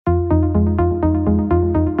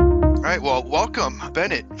right. Well, welcome,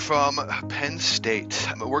 Bennett from Penn State.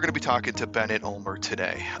 We're going to be talking to Bennett Ulmer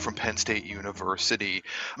today from Penn State University.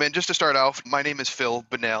 And just to start off, my name is Phil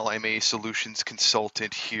Bunnell. I'm a solutions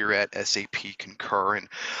consultant here at SAP Concur, and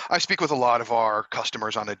I speak with a lot of our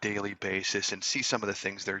customers on a daily basis and see some of the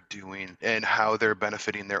things they're doing and how they're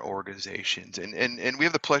benefiting their organizations. And we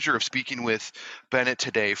have the pleasure of speaking with Bennett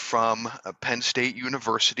today from Penn State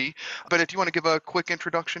University. Bennett, do you want to give a quick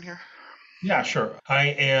introduction here? Yeah, sure. I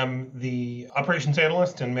am the operations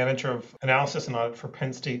analyst and manager of analysis and audit for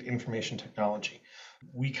Penn State Information Technology.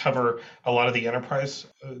 We cover a lot of the enterprise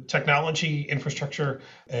technology, infrastructure,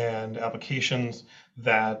 and applications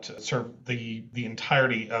that serve the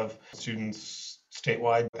entirety of students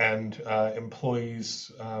statewide and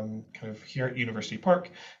employees kind of here at University Park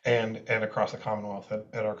and across the Commonwealth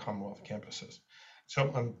at our Commonwealth campuses.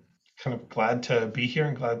 So I'm kind of glad to be here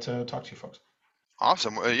and glad to talk to you folks.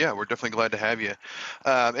 Awesome. Yeah, we're definitely glad to have you.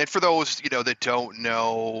 And for those, that don't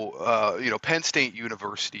know, Penn State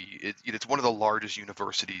University, it's one of the largest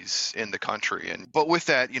universities in the country. But with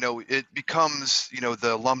that, it becomes,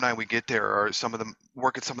 the alumni we get there are some of them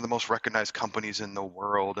work at some of the most recognized companies in the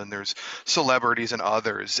world, and there's celebrities and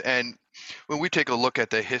others. And when we take a look at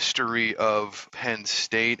the history of Penn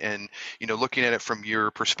State and, looking at it from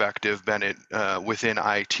your perspective, Bennett, within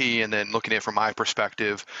IT, and then looking at it from my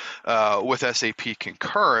perspective with SAP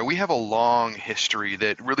Concur, we have a long history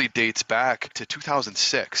that really dates back to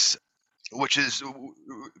 2006. Which is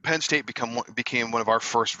Penn State became one of our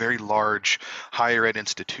first very large higher ed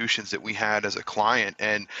institutions that we had as a client.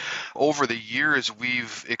 And over the years,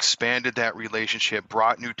 we've expanded that relationship,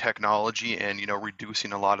 brought new technology, and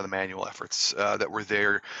reducing a lot of the manual efforts that were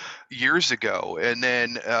there years ago. And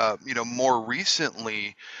then more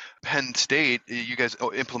recently, Penn State, you guys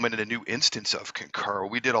implemented a new instance of Concur.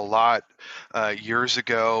 We did a lot years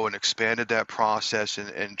ago and expanded that process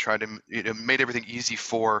and tried to made everything easy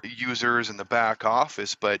for users in the back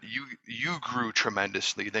office. But you grew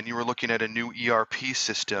tremendously. Then you were looking at a new ERP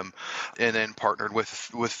system, and then partnered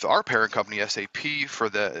with our parent company SAP for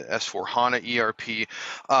the S4 HANA ERP,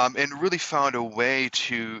 and really found a way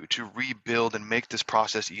to rebuild and make this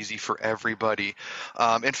process easy for everybody,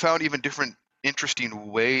 and found even different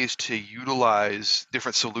interesting ways to utilize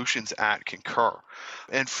different solutions at Concur.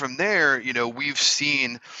 And from there, we've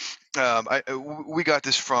seen, we got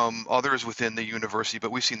this from others within the university,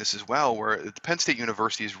 but we've seen this as well, where Penn State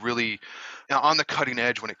University is really on the cutting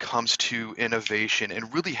edge when it comes to innovation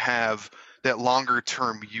and really have that longer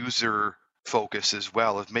term user focus as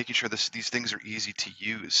well of making sure these things are easy to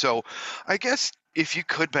use. So I guess if you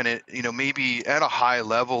could, Bennett, maybe at a high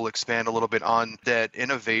level, expand a little bit on that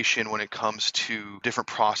innovation when it comes to different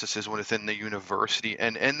processes within the university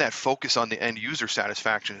and that focus on the end user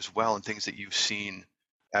satisfaction as well and things that you've seen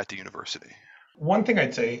at the university. One thing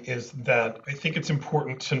I'd say is that I think it's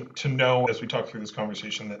important to know as we talk through this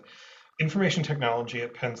conversation that information technology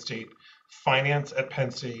at Penn State, finance at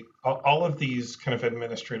Penn State, all of these kind of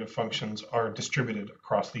administrative functions are distributed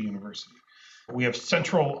across the university. We have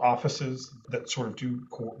central offices that sort of do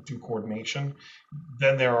coordination.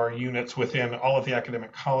 Then there are units within all of the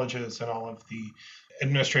academic colleges and all of the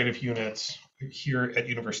administrative units here at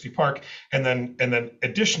University Park, and then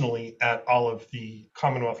additionally at all of the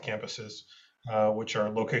Commonwealth campuses, which are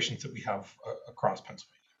locations that we have across Pennsylvania.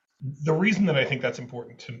 The reason that I think that's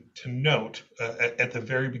important to note at the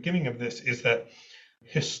very beginning of this is that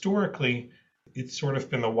historically, it's sort of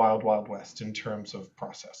been the wild, wild west in terms of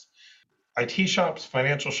process. IT shops,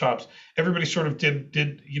 financial shops, everybody sort of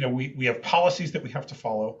did we have policies that we have to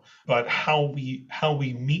follow, but how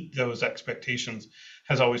we meet those expectations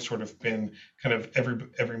has always sort of been kind of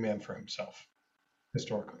every man for himself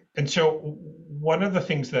historically. And so one of the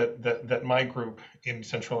things that my group in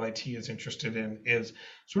Central IT is interested in is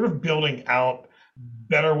sort of building out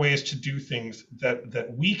better ways to do things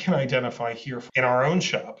that we can identify here in our own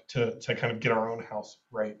shop to kind of get our own house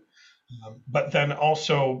right. But then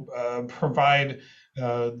also provide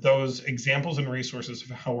those examples and resources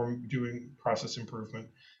of how we're doing process improvement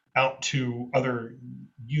out to other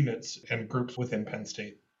units and groups within Penn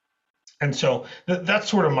State. And so that's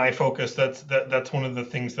sort of my focus. That's one of the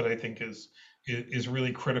things that I think is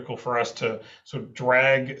really critical for us to sort of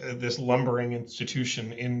drag this lumbering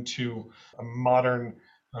institution into a modern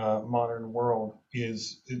world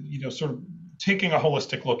is sort of taking a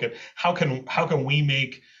holistic look at how can we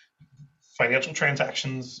make financial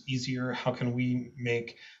transactions easier? How can we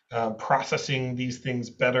make processing these things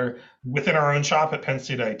better within our own shop at Penn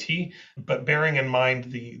State IT, but bearing in mind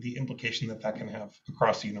the implication that can have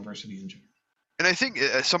across the university in general? And I think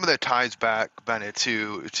some of that ties back, Bennett,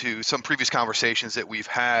 to some previous conversations that we've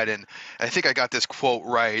had. And I think I got this quote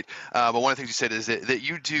right. But one of the things you said is that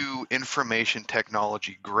you do information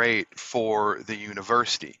technology great for the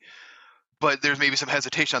university, but there's maybe some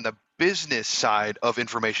hesitation on the business side of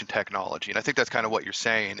information technology. And I think that's kind of what you're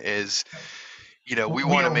saying is, we We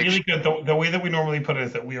want to are make really good. The way that we normally put it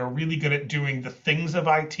is that we are really good at doing the things of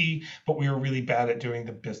IT, but we are really bad at doing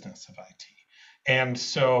the business of IT. And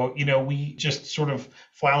so, we just sort of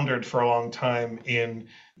floundered for a long time in,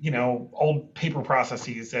 old paper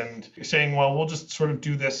processes and saying, well, we'll just sort of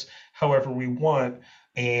do this however we want.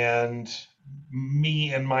 And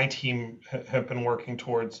me and my team have been working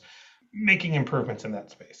towards making improvements in that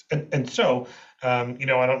space. And so, I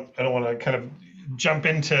don't want to kind of jump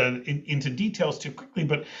into details too quickly,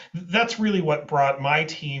 but that's really what brought my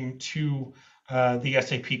team to the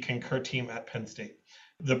SAP Concur team at Penn State.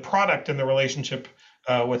 The product and the relationship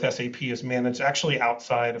with SAP is managed actually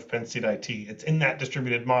outside of Penn State IT. It's in that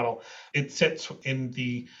distributed model. It sits in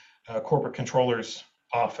the corporate controller's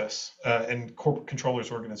office and corporate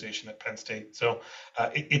controllers organization at Penn State. So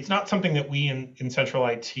it's not something that we in central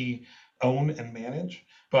IT own and manage,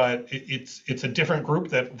 but it's a different group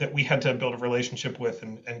that we had to build a relationship with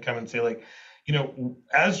and come and say, like,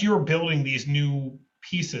 as you're building these new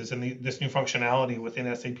pieces and this new functionality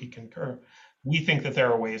within SAP Concur, we think that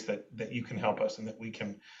there are ways that you can help us and that we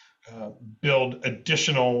can build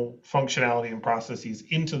additional functionality and processes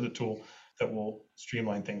into the tool that will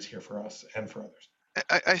streamline things here for us and for others.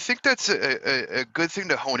 I think that's a good thing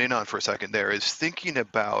to hone in on for a second there is thinking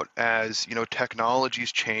about as,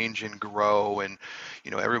 technologies change and grow and,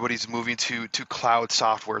 everybody's moving to cloud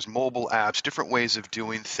softwares, mobile apps, different ways of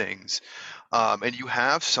doing things. And you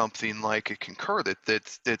have something like a Concur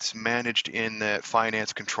that's managed in that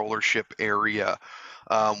finance controllership area.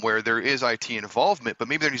 Where there is IT involvement, but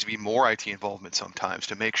maybe there needs to be more IT involvement sometimes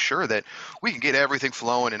to make sure that we can get everything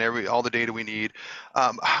flowing and all the data we need.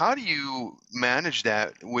 How do you manage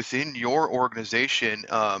that within your organization?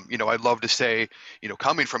 I'd love to say,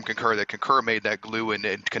 coming from Concur, that Concur made that glue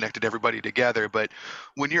and connected everybody together. But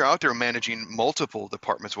when you're out there managing multiple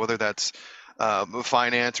departments, whether that's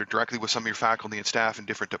finance or directly with some of your faculty and staff in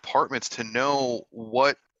different departments, to know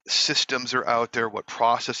what systems are out there, what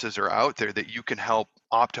processes are out there that you can help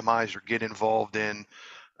optimize or get involved in.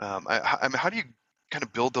 I mean, how do you kind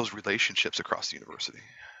of build those relationships across the university?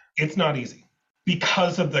 It's not easy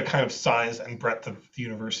because of the kind of size and breadth of the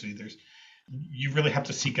university. You really have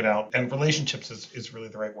to seek it out, and relationships is really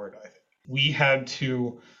the right word, I think. We had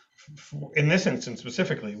to, in this instance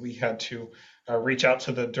specifically, we had to reach out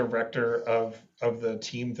to the director of the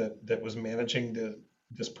team that was managing the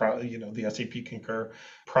SAP Concur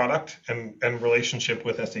product and relationship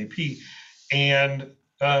with SAP, and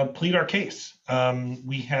plead our case.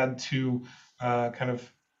 We had to kind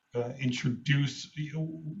of introduce.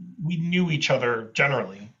 We knew each other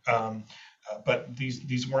generally, but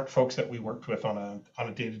these weren't folks that we worked with on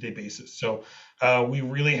a day-to-day basis. So we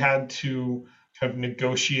really had to kind of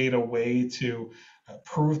negotiate a way to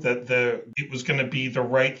prove that it was going to be the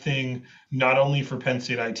right thing, not only for Penn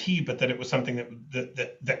State IT, but that it was something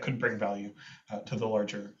that could bring value to the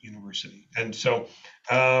larger university. And so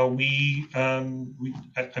I'm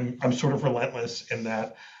sort of relentless in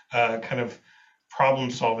that kind of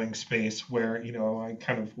problem-solving space where I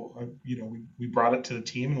kind of we brought it to the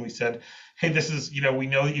team and we said, hey, this is we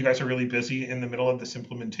know that you guys are really busy in the middle of this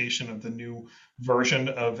implementation of the new version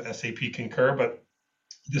of SAP Concur, but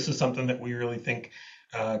this is something that we really think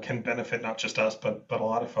can benefit not just us, but a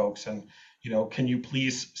lot of folks. And can you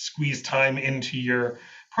please squeeze time into your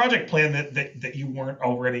project plan that you weren't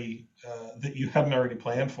already that you hadn't already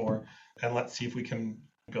planned for, and let's see if we can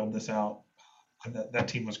build this out. And that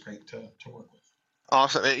team was great to work with.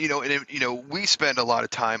 Awesome. We spend a lot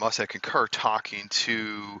of time, us at Concur, talking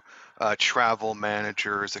to travel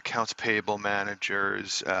managers, accounts payable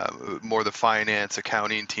managers, more the finance,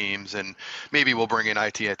 accounting teams, and maybe we'll bring in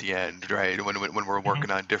IT at the end, right? When we're working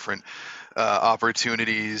on different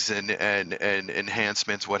opportunities and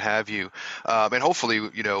enhancements, what have you. And hopefully,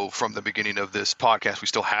 from the beginning of this podcast, we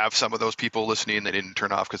still have some of those people listening that didn't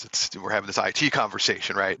turn off because we're having this IT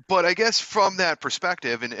conversation, right? But I guess from that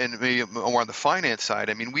perspective, and maybe more on the finance side,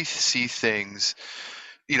 I mean, we see things,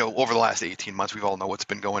 over the last 18 months, we all know what's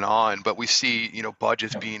been going on, but we see,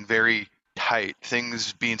 budgets being very tight,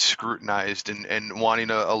 things being scrutinized and wanting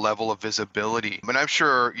a level of visibility. And I'm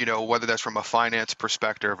sure, whether that's from a finance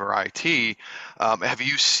perspective or IT, have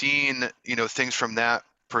you seen, things from that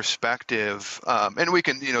perspective? And we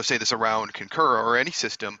can, say this around Concur or any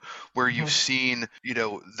system where you've seen,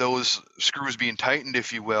 those screws being tightened,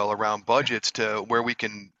 if you will, around budgets to where we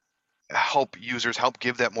can help users, help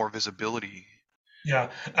give that more visibility? Yeah,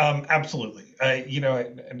 absolutely.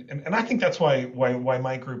 And I think that's why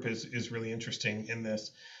my group is really interesting in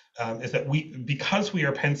this, is that because we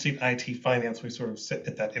are Penn State IT Finance, we sort of sit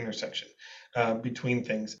at that intersection between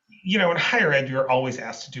things. In higher ed, you're always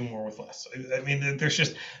asked to do more with less. I mean, there's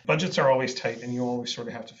just budgets are always tight, and you always sort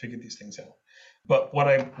of have to figure these things out. But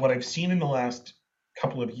what I've seen in the last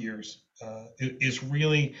couple of years is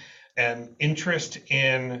really an interest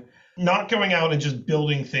in not going out and just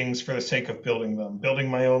building things for the sake of building them, building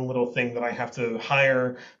my own little thing that I have to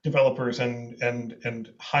hire developers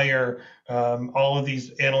and hire all of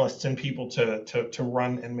these analysts and people to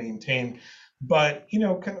run and maintain. But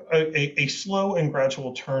kind of a slow and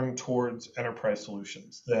gradual turn towards enterprise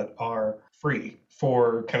solutions that are free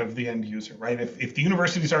for kind of the end user, right? If the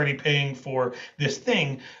university is already paying for this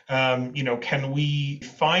thing, can we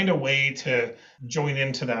find a way to join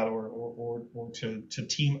into that, or to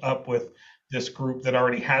team up with this group that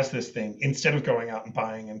already has this thing, instead of going out and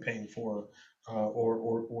buying and paying for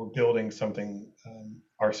or building something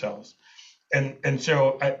ourselves. And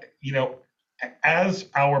so as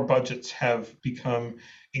our budgets have become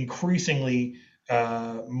increasingly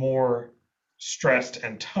more stressed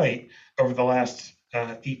and tight over the last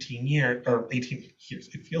 18 years, or 18 years,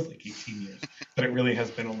 it feels like 18 years, but it really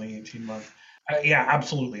has been only 18 months. Yeah,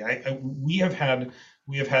 absolutely. We have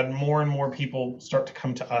had more and more people start to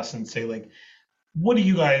come to us and say, like, what are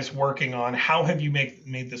you guys working on? How have you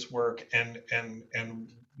made this work? And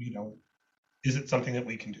is it something that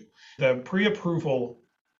we can do? The pre-approval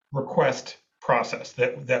request process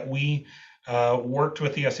that we worked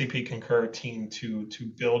with the SAP Concur team to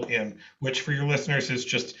build in, which for your listeners is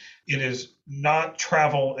just, it is not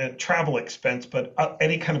travel expense, but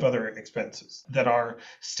any kind of other expenses that our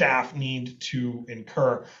staff need to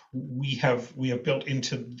incur. We have built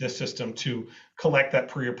into the system to collect that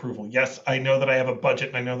pre-approval. Yes, I know that I have a budget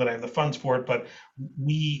and I know that I have the funds for it, but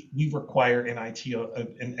we require in IT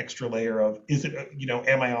an extra layer of, is it,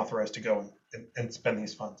 am I authorized to go and spend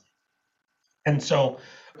these funds? And so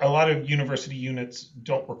a lot of university units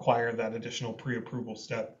don't require that additional pre-approval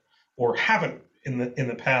step, or haven't in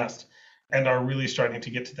the past, and are really starting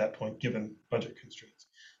to get to that point given budget constraints.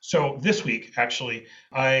 So this week, actually,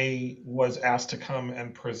 I was asked to come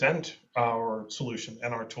and present our solution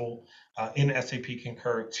and our tool in SAP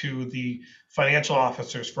Concur to the financial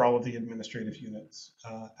officers for all of the administrative units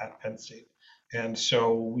at Penn State. And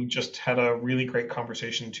so we just had a really great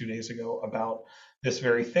conversation 2 days ago about this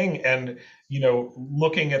very thing, and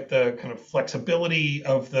looking at the kind of flexibility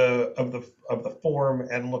of the form,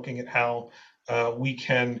 and looking at how we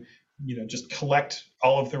can just collect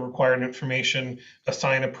all of the required information,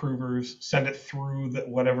 assign approvers, send it through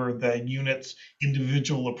whatever the unit's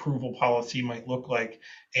individual approval policy might look like,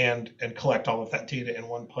 and collect all of that data in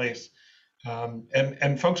one place.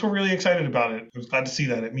 And folks were really excited about it. I was glad to see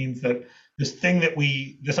that. It means that this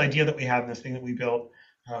idea that we had, and this thing that we built,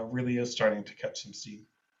 really is starting to catch some steam.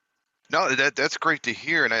 No, that's great to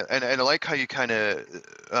hear, and I like how you kind of,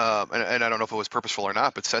 and I don't know if it was purposeful or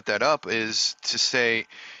not, but set that up is to say,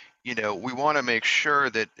 we want to make sure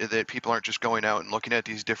that people aren't just going out and looking at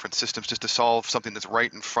these different systems just to solve something that's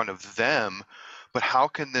right in front of them, but how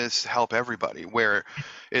can this help everybody? Where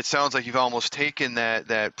it sounds like you've almost taken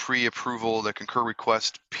that pre-approval, the concur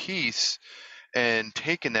request piece, and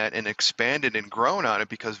taken that and expanded and grown on it,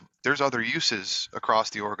 because there's other uses across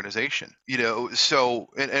the organization. So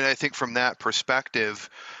and I think from that perspective,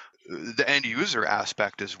 the end user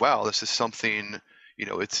aspect as well, this is something,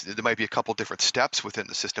 there might be a couple different steps within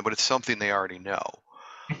the system, but it's something they already know.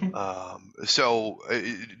 So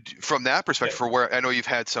from that perspective, for where I know you've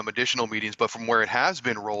had some additional meetings, but from where it has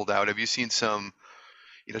been rolled out, have you seen some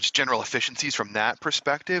just general efficiencies from that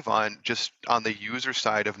perspective, on the user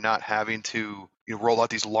side of not having to roll out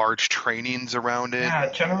these large trainings around it? Yeah,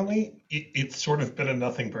 generally it's sort of been a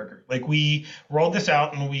nothing burger. Like, we rolled this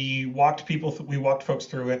out and we walked folks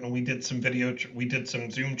through it, and we did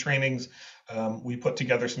some Zoom trainings. We put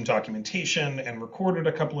together some documentation and recorded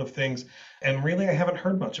a couple of things, and really I haven't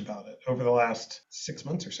heard much about it over the last 6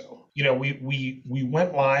 months or so. We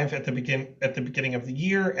went live at the beginning of the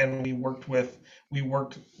year, and we worked with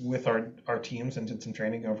our teams and did some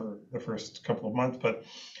training over the first couple of months. But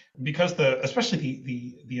because especially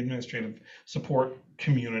the administrative support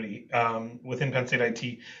community within Penn State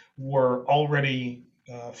IT were already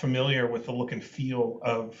familiar with the look and feel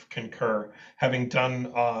of Concur, having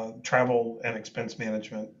done travel and expense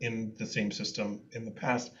management in the same system in the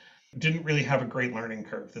past, didn't really have a great learning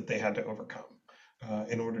curve that they had to overcome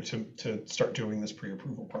in order to start doing this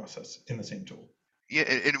pre-approval process in the same tool. Yeah,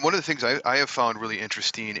 and one of the things I have found really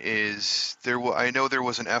interesting is I know there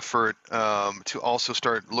was an effort to also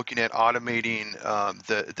start looking at automating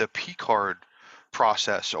the P card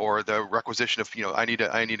process or the requisition of, I need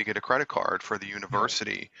to get a credit card for the Yeah.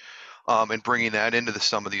 university, and bringing that into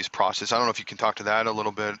some of these processes. I don't know if you can talk to that a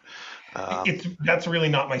little bit. Um, That's really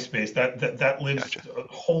not my space. That lives Gotcha.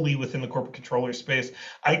 wholly within the corporate controller space.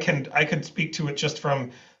 I could speak to it just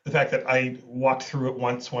from the fact that I walked through it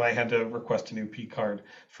once when I had to request a new P card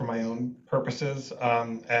for my own purposes,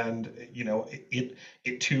 and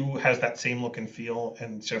it too has that same look and feel.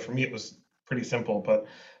 And so for me, it was pretty simple. But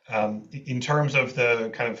in terms of the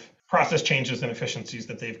kind of process changes and efficiencies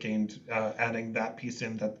that they've gained, adding that piece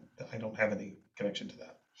in, that I don't have any connection to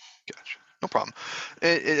that. Gotcha. No problem.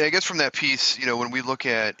 I guess from that piece, when we look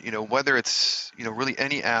at, whether it's, really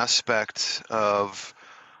any aspect of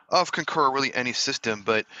Concur, really any system,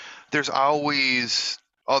 but there's always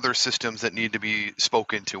other systems that need to be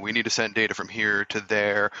spoken to. We need to send data from here to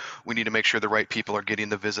there. We need to make sure the right people are getting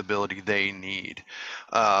the visibility they need.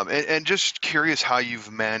 And just curious how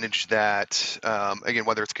you've managed that, again,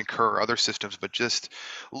 whether it's Concur or other systems, but just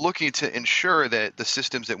looking to ensure that the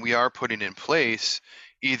systems that we are putting in place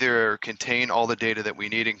either contain all the data that we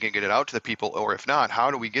need and can get it out to the people, or if not,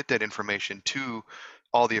 how do we get that information to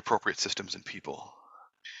all the appropriate systems and people?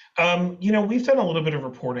 We've done a little bit of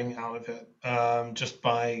reporting out of it, just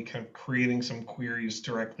by kind of creating some queries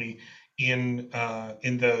directly in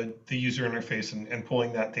the user interface and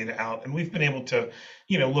pulling that data out. And we've been able to,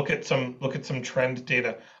 look at some trend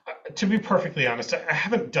data. To be perfectly honest, I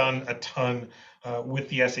haven't done a ton with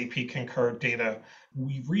the SAP Concur data.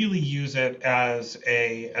 We really use it as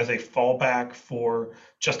a fallback for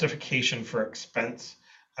justification for expense,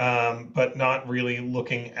 but not really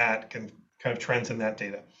looking at kind of trends in that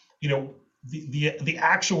data. The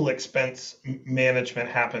actual expense management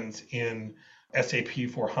happens in SAP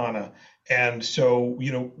for HANA. And so,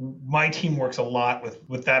 my team works a lot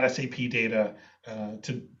with that SAP data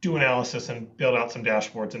to do analysis and build out some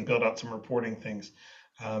dashboards and build out some reporting things.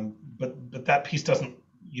 But that piece doesn't,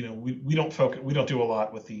 we don't focus, we don't do a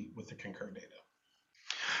lot with the Concur data.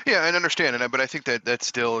 Yeah, I understand, but I think that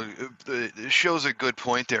still shows a good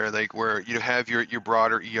point there, like where you have your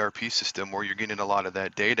broader ERP system where you're getting a lot of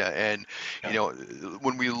that data, and Yeah.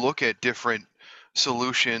 when we look at different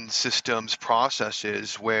solutions, systems,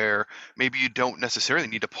 processes where maybe you don't necessarily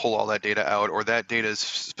need to pull all that data out, or that data is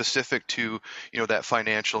specific to that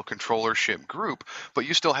financial controllership group, but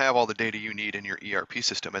you still have all the data you need in your ERP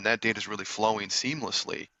system, and that data is really flowing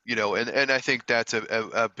seamlessly. And I think that's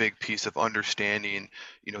a big piece of understanding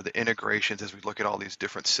the integrations as we look at all these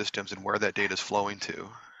different systems and where that data is flowing to.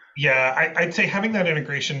 Yeah, I'd say having that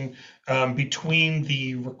integration between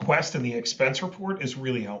the request and the expense report is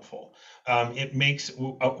really helpful. It makes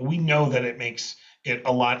We know that it makes it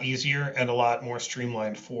a lot easier and a lot more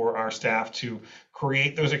streamlined for our staff to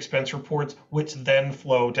create those expense reports, which then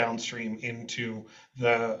flow downstream into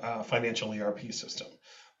the financial ERP system.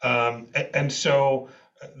 And so,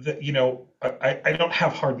 I don't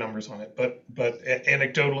have hard numbers on it, but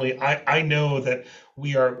anecdotally, I know that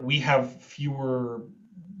we have fewer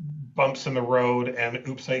bumps in the road and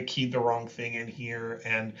oops, I keyed the wrong thing in here,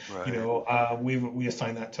 and Right. we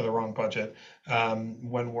assign that to the wrong budget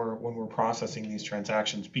when we're processing these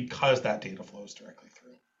transactions because that data flows directly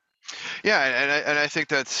through. Yeah, and I think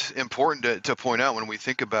that's important to point out when we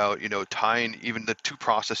think about tying even the two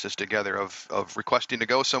processes together of requesting to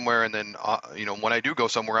go somewhere, and then when I do go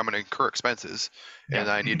somewhere I'm going to incur expenses Yeah. and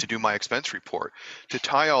I need to do my expense report. To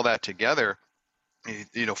tie all that together,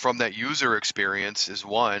 from that user experience is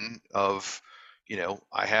one of,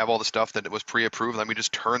 I have all the stuff that was pre-approved. Let me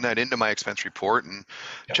just turn that into my expense report and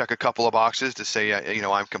Yeah. check a couple of boxes to say,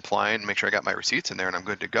 I'm compliant and make sure I got my receipts in there and I'm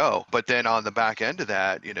good to go. But then on the back end of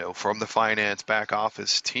that, from the finance back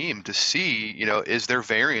office team to see, is there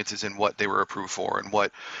variances in what they were approved for and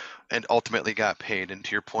what and ultimately got paid. And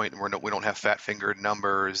to your point, we don't have fat fingered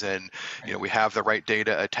numbers, and Right. we have the right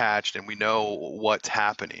data attached and we know what's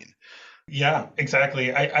happening. Yeah,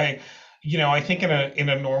 exactly. I think in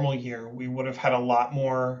a normal year we would have had a lot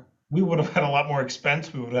more. We would have had a lot more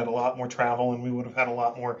expense. We would have had a lot more travel, and we would have had a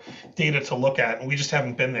lot more data to look at. And we just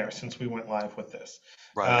haven't been there since we went live with this.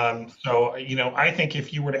 Right. So, I think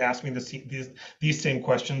if you were to ask me these same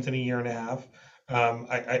questions in a year and a half,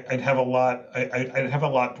 I'd have a lot. I'd have a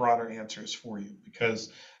lot broader answers for you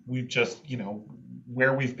because we've just,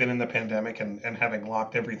 where we've been in the pandemic and having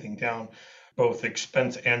locked everything down, both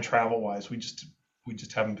expense and travel wise, we just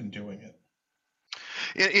haven't been doing it.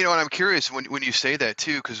 And I'm curious when you say that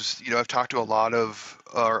too, because I've talked to a lot of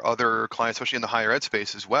our other clients, especially in the higher ed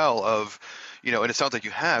space as well, of and it sounds like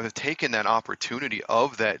you have taken that opportunity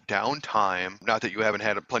of that downtime. Not that you haven't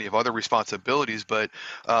had plenty of other responsibilities, but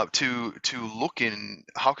to look in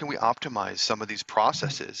how can we optimize some of these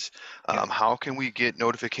processes? Yeah. How can we get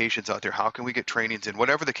notifications out there? How can we get trainings in?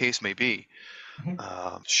 Whatever the case may be. Mhm.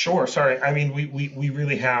 Um, Sure. Sorry. I mean, we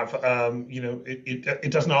really have,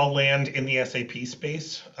 it doesn't all land in the SAP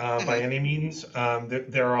space by mhm. any means.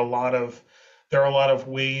 There are a lot of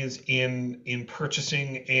ways in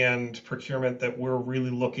purchasing and procurement that we're really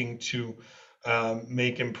looking to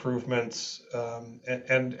make improvements.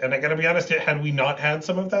 And I got to be honest, had we not had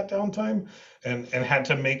some of that downtime and had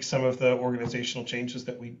to make some of the organizational changes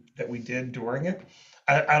that we did during it,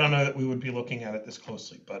 I don't know that we would be looking at it this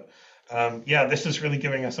closely. But yeah, this is really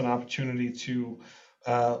giving us an opportunity to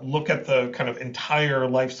look at the kind of entire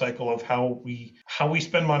life cycle of how we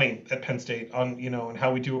spend money at Penn State on, and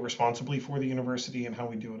how we do it responsibly for the university and how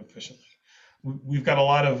we do it efficiently. We've got a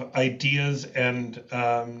lot of ideas and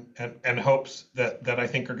hopes that I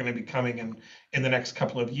think are going to be coming in the next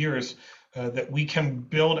couple of years, that we can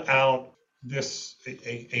build out this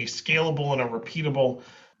a scalable and a repeatable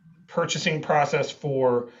purchasing process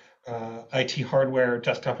for IT hardware,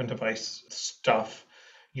 desktop and device stuff,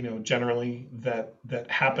 generally that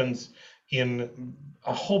happens in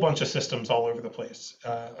a whole bunch of systems all over the place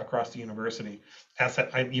across the university.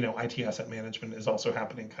 IT asset management is also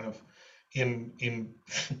happening kind of in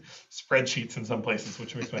spreadsheets in some places,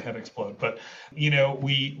 which makes my head explode. But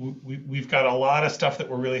we've got a lot of stuff that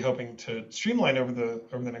we're really hoping to streamline over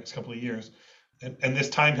the next couple of years, and this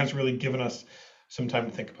time has really given us some time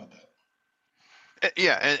to think about that.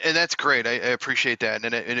 Yeah, and that's great. I appreciate that.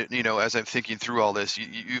 As I'm thinking through all this,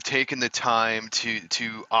 you've taken the time to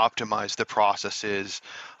optimize the processes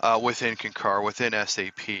within Concur, within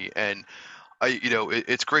SAP, and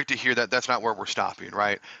it's great to hear that that's not where we're stopping,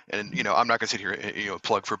 right? And I'm not going to sit here and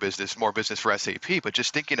plug for business, more business for SAP, but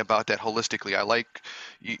just thinking about that holistically. I like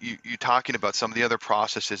you talking about some of the other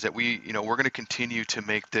processes that we're going to continue to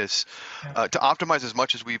make this Yeah. to optimize as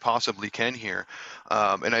much as we possibly can here.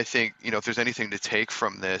 And I think if there's anything to take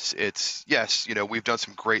from this, it's yes, we've done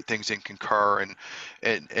some great things in Concur, and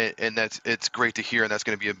it's great to hear, and that's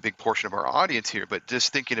going to be a big portion of our audience here. But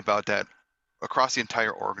just thinking about that across the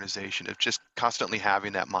entire organization, of just constantly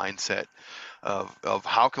having that mindset of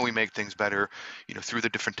how can we make things better, through the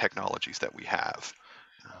different technologies that we have.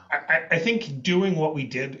 I think doing what we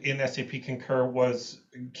did in SAP Concur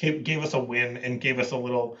gave us a win and gave us a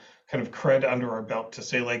little kind of cred under our belt to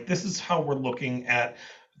say, like, this is how we're looking at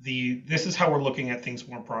things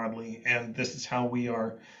more broadly, and this is how we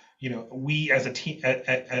are, we as a team,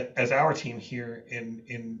 as our team here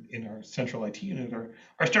in our central IT unit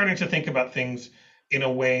are starting to think about things in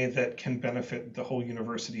a way that can benefit the whole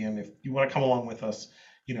university. And if you want to come along with us,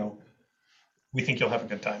 we think you'll have a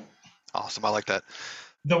good time. Awesome. I like that.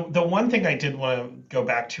 The one thing I did want to go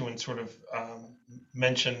back to and sort of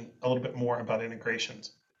mention a little bit more about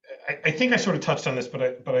integrations. I think I sort of touched on this, but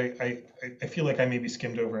I feel like I maybe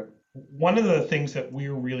skimmed over it. One of the things that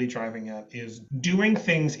we're really driving at is doing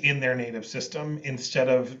things in their native system instead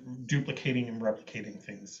of duplicating and replicating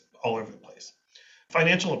things all over the place.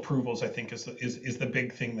 Financial approvals, I think, is the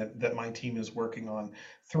big thing that my team is working on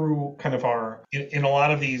through kind of in a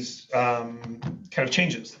lot of these kind of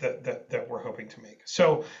changes that we're hoping to make.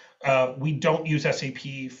 So we don't use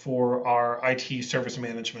SAP for our IT service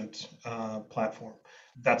management platform.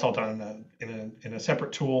 That's all done in a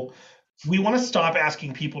separate tool. We want to stop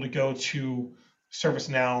asking people to go to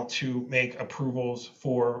ServiceNow to make approvals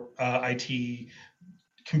for IT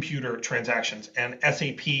computer transactions, and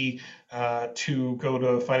SAP to go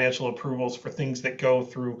to financial approvals for things that go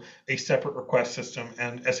through a separate request system,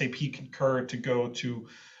 and SAP Concur to go to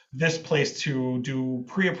this place to do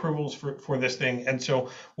pre-approvals for this thing. And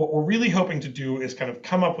so what we're really hoping to do is kind of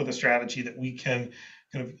come up with a strategy that we can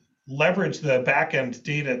kind of leverage the backend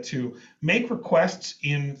data to make requests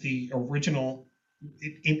in the original,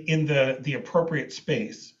 in the appropriate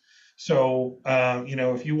space. So,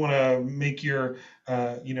 if you want to make your,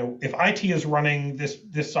 if IT is running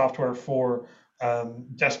this software for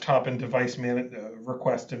desktop and device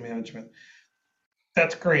request and management,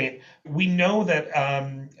 that's great. We know that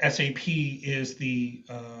SAP is the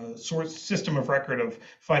source system of record of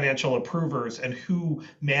financial approvers and who's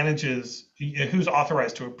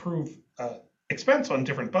authorized to approve expense on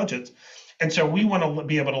different budgets. And so we want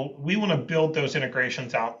to build those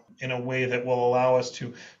integrations out in a way that will allow us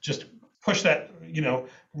to just push that,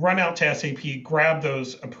 run out to SAP, grab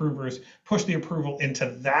those approvers, push the approval into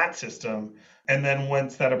that system, and then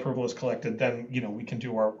once that approval is collected, then we can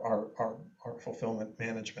do our fulfillment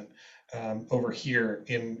management over here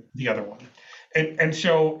in the other one. And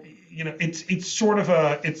so it's sort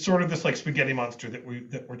of this like spaghetti monster that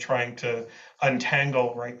we're trying to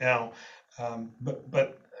untangle right now.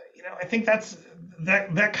 But I think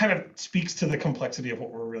that kind of speaks to the complexity of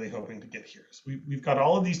what we're really hoping to get here. So we've got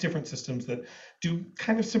all of these different systems that do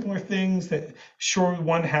kind of similar things. That sure,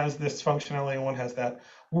 one has this functionality and one has that.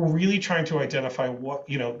 We're really trying to identify what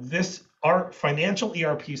our financial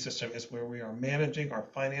ERP system is where we are managing our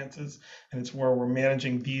finances, and it's where we're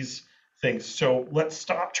managing these things. So let's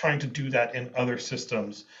stop trying to do that in other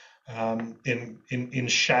systems in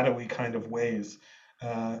shadowy kind of ways.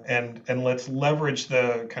 And let's leverage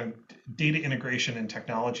the kind of data integration and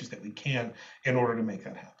technologies that we can in order to make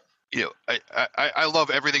that happen. I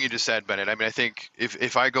love everything you just said, Bennett. I mean, I think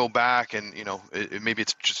if I go back and, maybe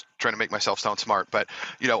it's just trying to make myself sound smart, but,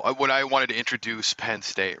 when I wanted to introduce Penn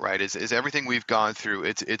State, right, is everything we've gone through,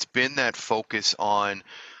 it's been that focus on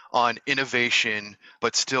innovation,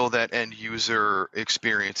 but still that end user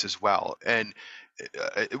experience as well. And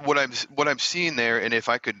what I'm seeing there, and if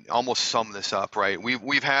I could almost sum this up, right,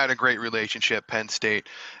 we've had a great relationship, Penn State,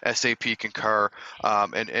 SAP Concur,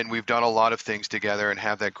 and we've done a lot of things together and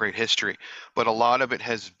have that great history. But a lot of it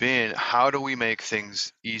has been, how do we make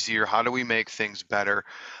things easier? How do we make things better?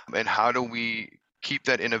 And how do we keep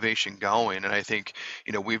that innovation going? And I think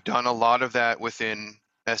we've done a lot of that within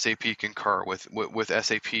SAP Concur with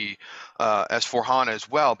SAP S/4HANA as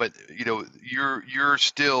well. But you're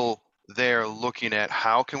still there looking at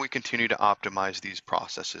how can we continue to optimize these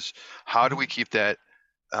processes? How do we keep that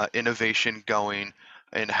innovation going?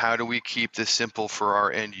 And how do we keep this simple for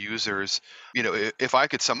our end users? If I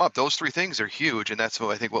could sum up, those three things are huge, and that's what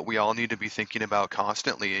I think what we all need to be thinking about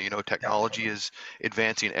constantly. Technology is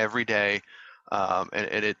advancing every day, and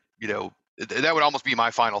it that would almost be my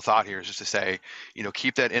final thought here, is just to say,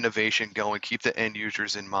 keep that innovation going, keep the end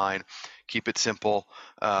users in mind, keep it simple,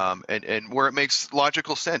 and where it makes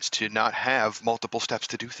logical sense to not have multiple steps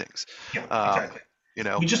to do things. Yeah, exactly.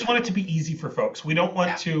 We just want it to be easy for folks. We don't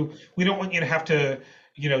want you to have to,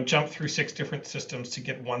 jump through 6 different systems to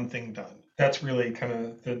get one thing done. That's really kind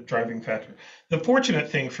of the driving factor. The fortunate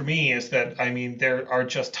thing for me is that, there are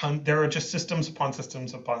just systems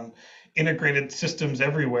upon integrated systems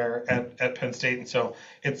everywhere at Penn State. And so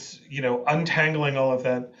it's, untangling all of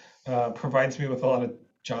that provides me with a lot of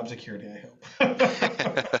job security, I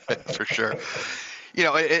hope. For sure.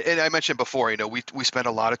 And I mentioned before, we spend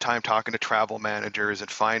a lot of time talking to travel managers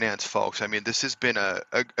and finance folks. I mean, this has been a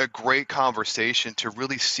great conversation to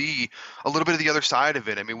really see a little bit of the other side of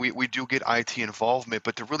it. I mean, we do get IT involvement,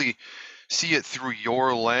 but to really see it through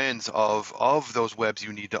your lens of those webs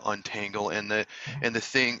you need to untangle and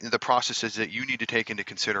the processes that you need to take into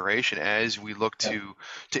consideration as we look to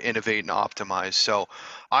innovate and optimize. So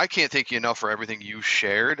I can't thank you enough for everything you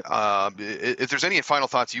shared. If there's any final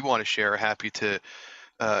thoughts you want to share, happy to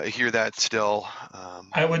hear that still.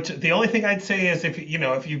 I would. The only thing I'd say is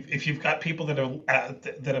if you've got people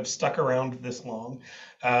that have stuck around this long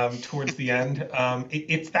towards the end,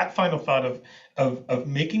 it's that final thought of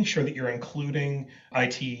making sure that you're including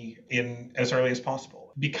IT in as early as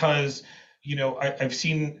possible, because I've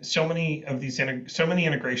seen so many of these so many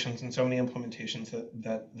integrations and so many implementations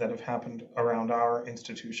that have happened around our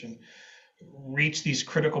institution reach these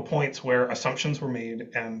critical points where assumptions were made,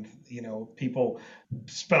 and people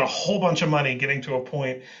spent a whole bunch of money getting to a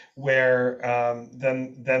point where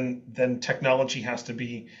then technology has to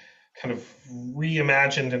be kind of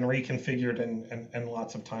reimagined and reconfigured, and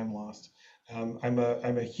lots of time lost. I'm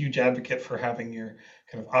a huge advocate for having your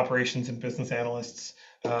kind of operations and business analysts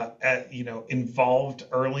involved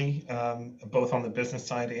early, both on the business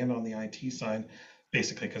side and on the IT side,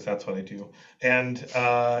 basically because that's what I do. And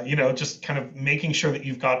just kind of making sure that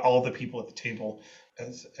you've got all the people at the table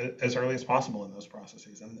as early as possible in those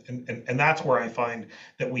processes. And that's where I find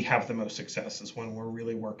that we have the most success, is when we're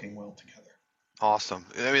really working well together. Awesome.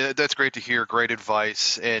 I mean, that's great to hear. Great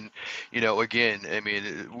advice. And,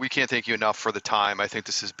 again, we can't thank you enough for the time. I think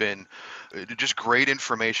this has been just great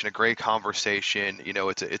information, a great conversation.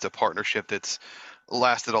 It's a partnership that's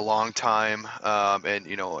lasted a long time, and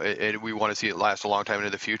we want to see it last a long time into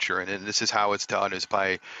the future. And this is how it's done, is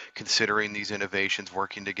by considering these innovations,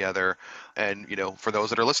 working together, and for those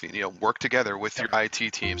that are listening, work together with your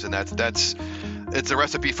IT teams, and it's a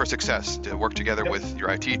recipe for success, to work together with your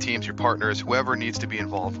IT teams, your partners, whoever needs to be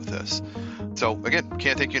involved with this. So again,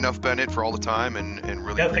 can't thank you enough, Bennett, for all the time, and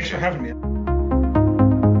really appreciate thanks for having me.